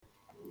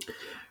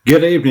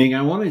Good evening.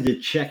 I wanted to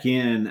check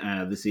in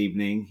this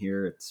evening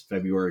here. It's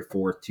February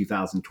 4th,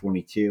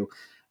 2022.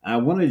 I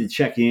wanted to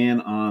check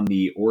in on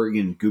the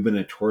Oregon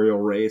gubernatorial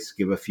race,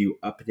 give a few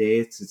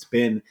updates. It's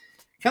been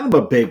kind of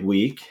a big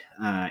week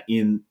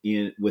in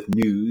with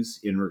news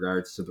in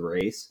regards to the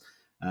race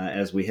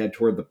as we head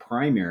toward the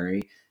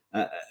primary.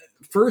 Uh,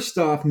 First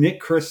off,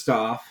 Nick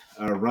Kristof,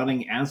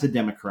 running as a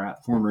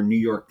Democrat, former New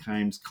York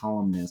Times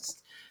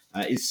columnist,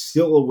 is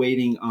still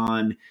awaiting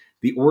on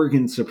the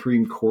Oregon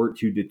Supreme Court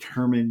to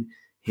determine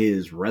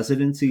his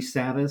residency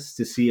status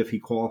to see if he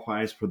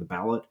qualifies for the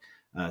ballot.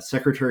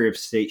 Secretary of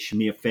State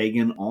Shemia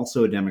Fagan,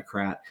 also a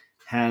Democrat,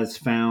 has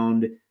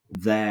found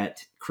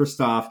that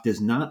Kristof does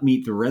not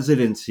meet the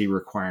residency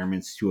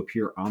requirements to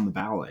appear on the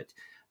ballot.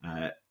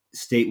 Uh,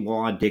 State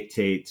law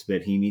dictates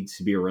that he needs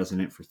to be a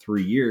resident for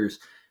 3 years.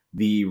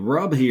 The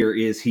rub here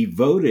is he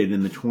voted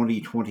in the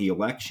 2020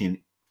 election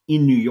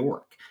in New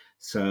York.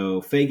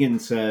 So Fagan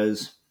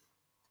says,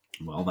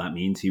 well, that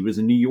means he was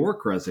a New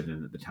York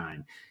resident at the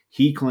time.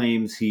 He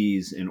claims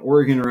he's an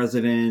Oregon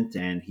resident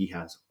and he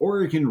has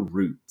Oregon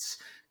roots.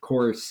 Of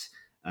course,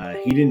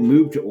 he didn't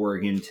move to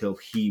Oregon until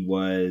he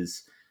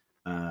was,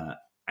 I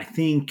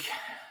think,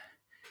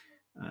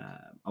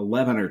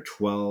 11 or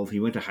 12. He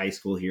went to high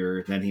school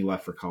here. Then he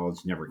left for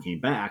college, never came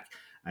back.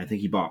 I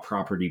think he bought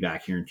property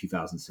back here in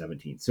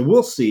 2017. So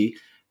we'll see.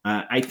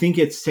 I think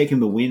it's taken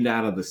the wind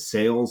out of the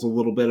sails a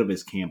little bit of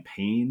his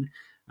campaign.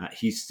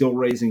 He's still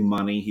raising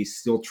money. He's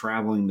still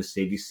traveling the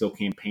state. He's still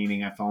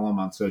campaigning. I follow him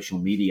on social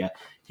media.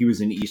 He was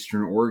in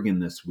Eastern Oregon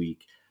this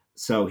week.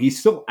 So he's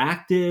still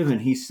active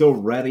and he's still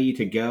ready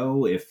to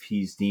go if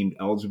he's deemed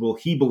eligible.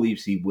 He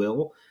believes he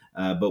will,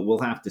 but we'll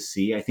have to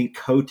see. I think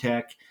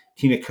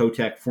Tina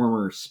Kotek,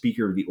 former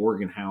Speaker of the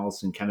Oregon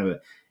House and kind of a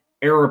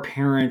heir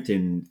apparent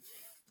and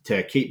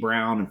to Kate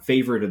Brown and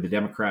favorite of the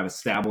Democrat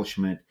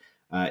establishment,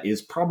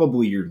 is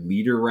probably your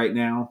leader right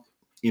now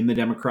in the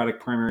Democratic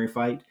primary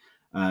fight.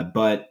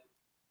 But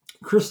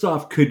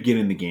Kristof could get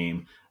in the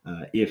game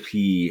if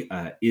he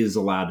is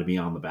allowed to be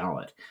on the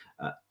ballot.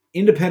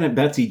 Independent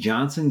Betsy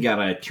Johnson got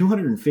a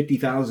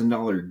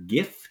 $250,000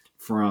 gift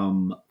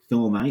from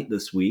Phil Knight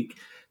this week.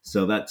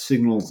 So that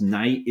signals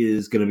Knight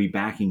is going to be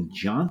backing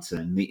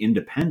Johnson, the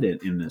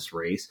independent, in this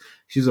race.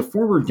 She's a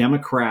former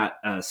Democrat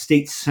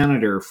state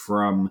senator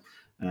from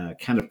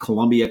kind of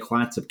Columbia,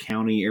 Clatsop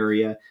County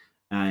area,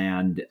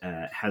 and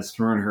has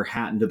thrown her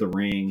hat into the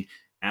ring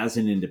as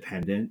an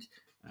independent,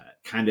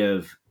 kind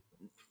of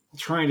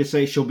trying to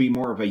say she'll be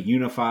more of a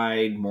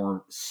unified,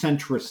 more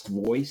centrist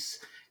voice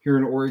here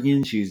in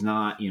Oregon. She's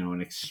not,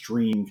 an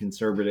extreme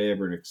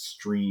conservative or an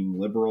extreme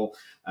liberal.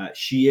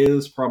 She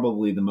is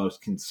probably the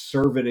most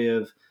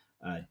conservative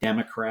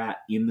Democrat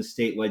in the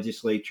state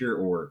legislature,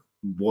 or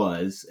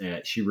was.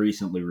 She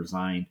recently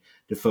resigned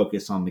to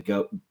focus on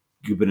the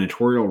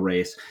gubernatorial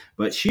race,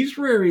 but she's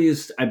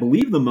raised, I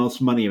believe, the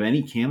most money of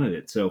any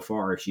candidate so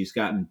far. She's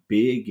gotten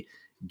big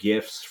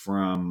gifts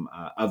from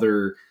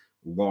other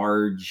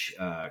large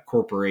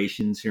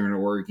corporations here in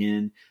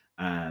Oregon.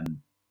 I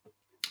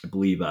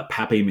believe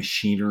Pape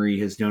Machinery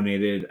has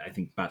donated, I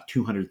think, about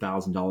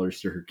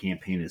 $200,000 to her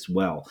campaign as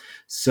well.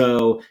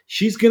 So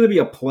she's going to be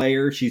a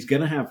player. She's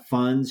going to have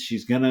funds.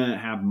 She's going to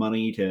have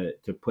money to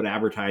put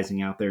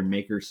advertising out there,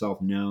 make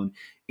herself known,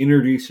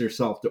 introduce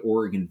herself to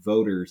Oregon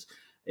voters.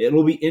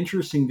 It'll be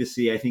interesting to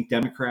see. I think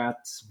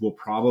Democrats will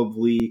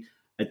probably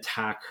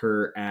attack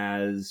her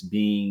as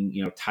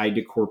being, tied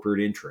to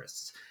corporate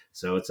interests.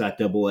 So it's that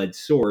double-edged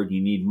sword.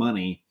 You need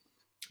money,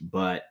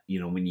 but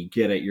when you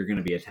get it, you're going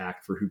to be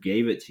attacked for who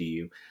gave it to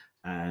you.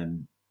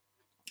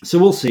 So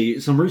we'll see.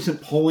 Some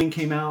recent polling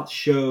came out,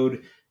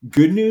 showed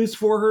good news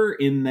for her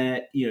in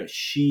that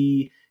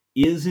she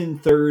is in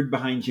third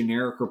behind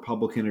generic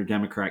Republican or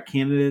Democrat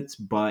candidates,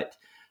 but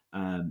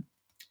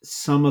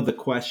some of the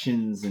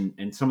questions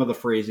and some of the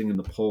phrasing in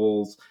the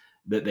polls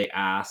that they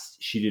asked,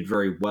 she did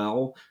very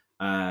well.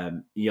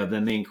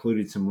 Then they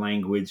included some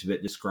language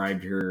that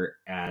described her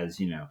as,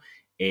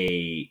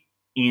 a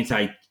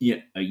anti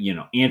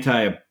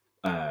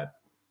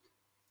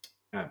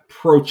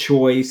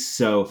pro-choice.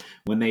 So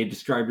when they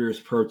described her as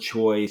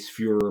pro-choice,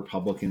 fewer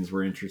Republicans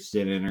were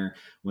interested in her.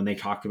 When they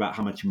talked about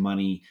how much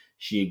money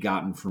she had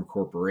gotten from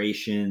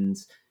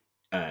corporations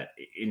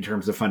in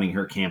terms of funding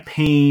her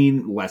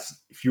campaign,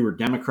 fewer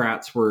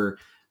Democrats were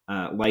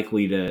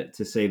likely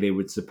to say they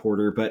would support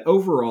her. But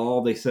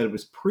overall, they said it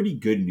was pretty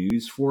good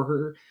news for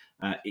her.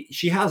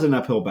 She has an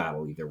uphill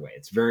battle either way.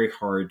 It's very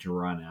hard to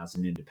run as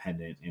an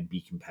independent and be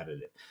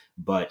competitive,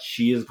 but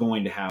she is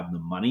going to have the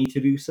money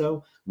to do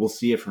so. We'll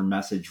see if her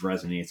message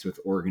resonates with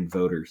Oregon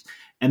voters.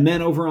 And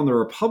then over on the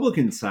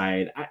Republican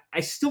side,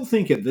 I still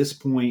think at this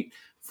point,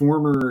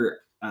 former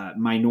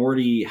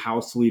minority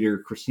House leader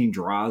Christine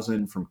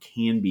Drazen from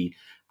Canby,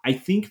 I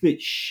think that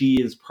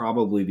she is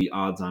probably the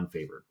odds-on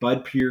favorite.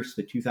 Bud Pierce,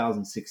 the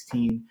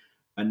 2016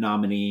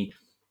 nominee,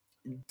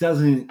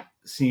 doesn't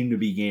seem to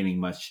be gaining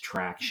much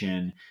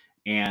traction.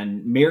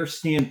 And Mayor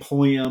Stan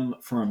Pulliam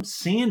from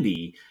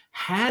Sandy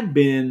had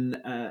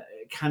been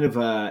kind of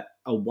a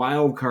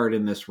wild card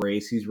in this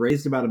race. He's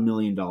raised about $1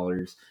 million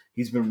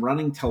He's been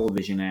running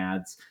television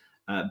ads,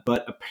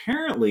 but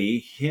apparently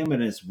him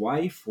and his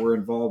wife were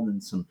involved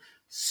in some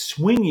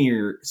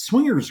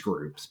swingers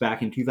groups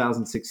back in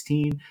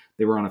 2016.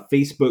 They were on a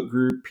Facebook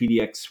group,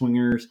 PDX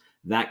Swingers.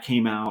 That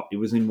came out. It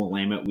was in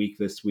Willamette Week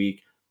this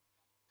week.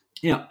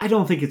 I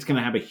don't think it's going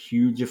to have a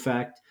huge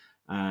effect.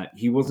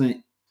 He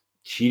wasn't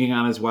cheating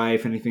on his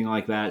wife, anything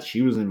like that.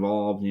 She was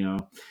involved,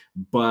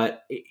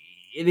 but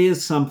it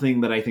is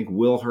something that I think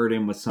will hurt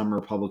him with some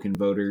Republican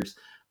voters.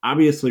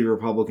 Obviously,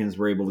 Republicans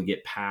were able to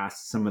get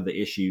past some of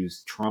the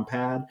issues Trump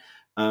had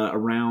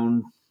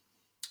around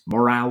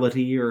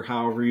morality, or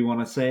however you want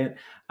to say it.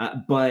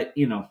 But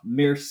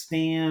Mayor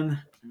Stan,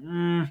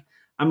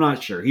 I'm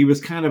not sure. He was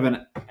kind of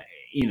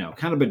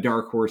kind of a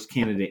dark horse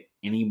candidate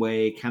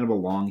anyway, kind of a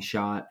long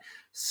shot.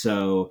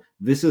 So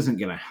this isn't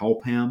going to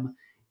help him,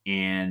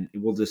 and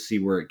we'll just see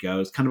where it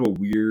goes. Kind of a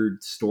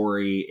weird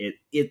story.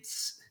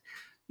 It's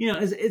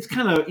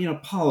kind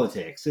of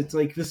politics. It's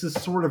like, this is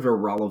sort of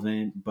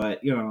irrelevant,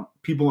 but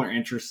people are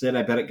interested.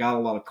 I bet it got a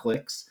lot of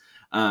clicks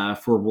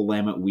for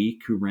Willamette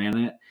Week, who ran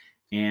it.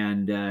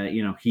 And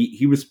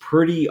he was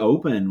pretty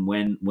open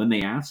when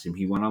they asked him.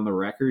 He went on the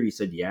record. He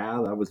said,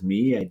 "Yeah, that was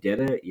me. I did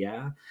it.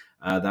 Yeah,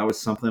 that was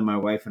something my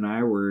wife and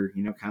I were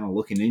kind of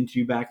looking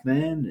into back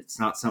then. It's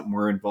not something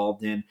we're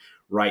involved in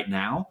right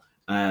now,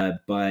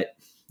 but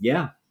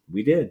yeah,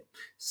 we did."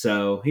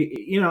 So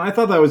I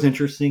thought that was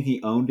interesting.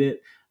 He owned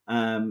it.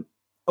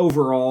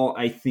 Overall,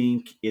 I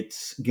think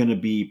it's going to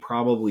be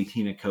probably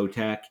Tina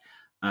Kotek,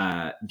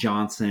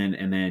 Johnson,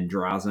 and then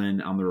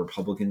Drazen on the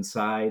Republican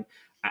side.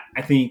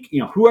 I think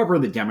whoever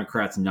the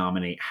Democrats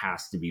nominate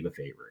has to be the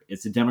favorite.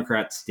 It's a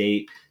Democrat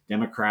state.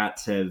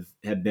 Democrats have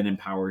been in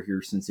power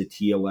here since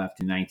Atia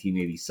left in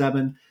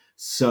 1987.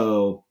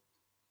 So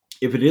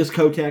if it is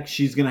Kotek,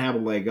 she's going to have a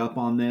leg up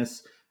on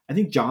this. I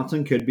think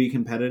Johnson could be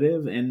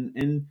competitive,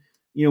 and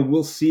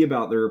we'll see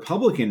about the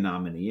Republican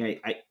nominee.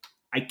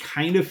 I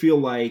kind of feel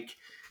like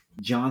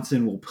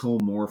Johnson will pull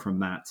more from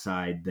that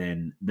side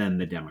than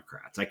the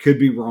Democrats. I could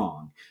be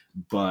wrong,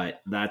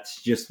 but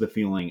that's just the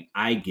feeling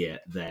I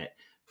get, that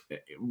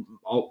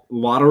a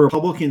lot of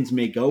Republicans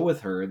may go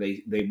with her.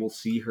 They will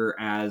see her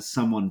as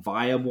someone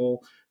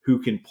viable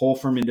who can pull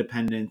from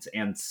independents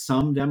and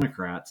some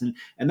Democrats, and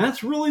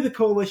that's really the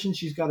coalition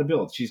she's got to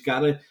build.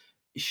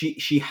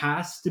 She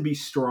has to be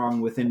strong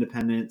with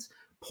independents,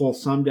 pull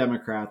some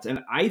Democrats,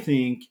 and I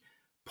think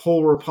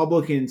pull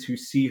Republicans who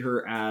see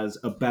her as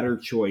a better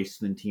choice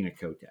than Tina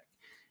Kotek.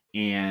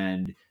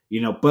 And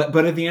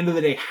but at the end of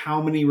the day,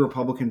 how many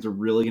Republicans are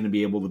really going to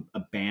be able to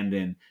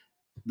abandon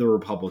the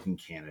Republican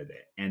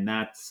candidate? And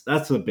that's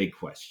a big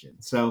question.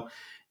 So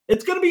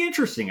it's going to be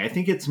interesting. I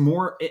think it's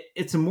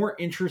a more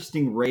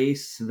interesting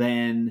race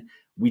than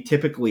we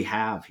typically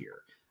have here.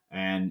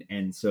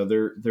 And so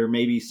there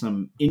may be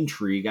some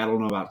intrigue. I don't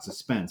know about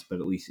suspense, but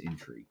at least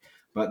intrigue.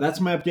 But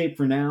that's my update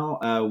for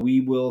now.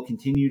 We will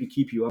continue to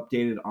keep you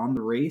updated on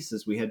the race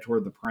as we head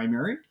toward the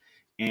primary,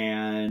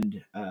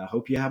 and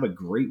hope you have a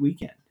great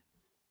weekend.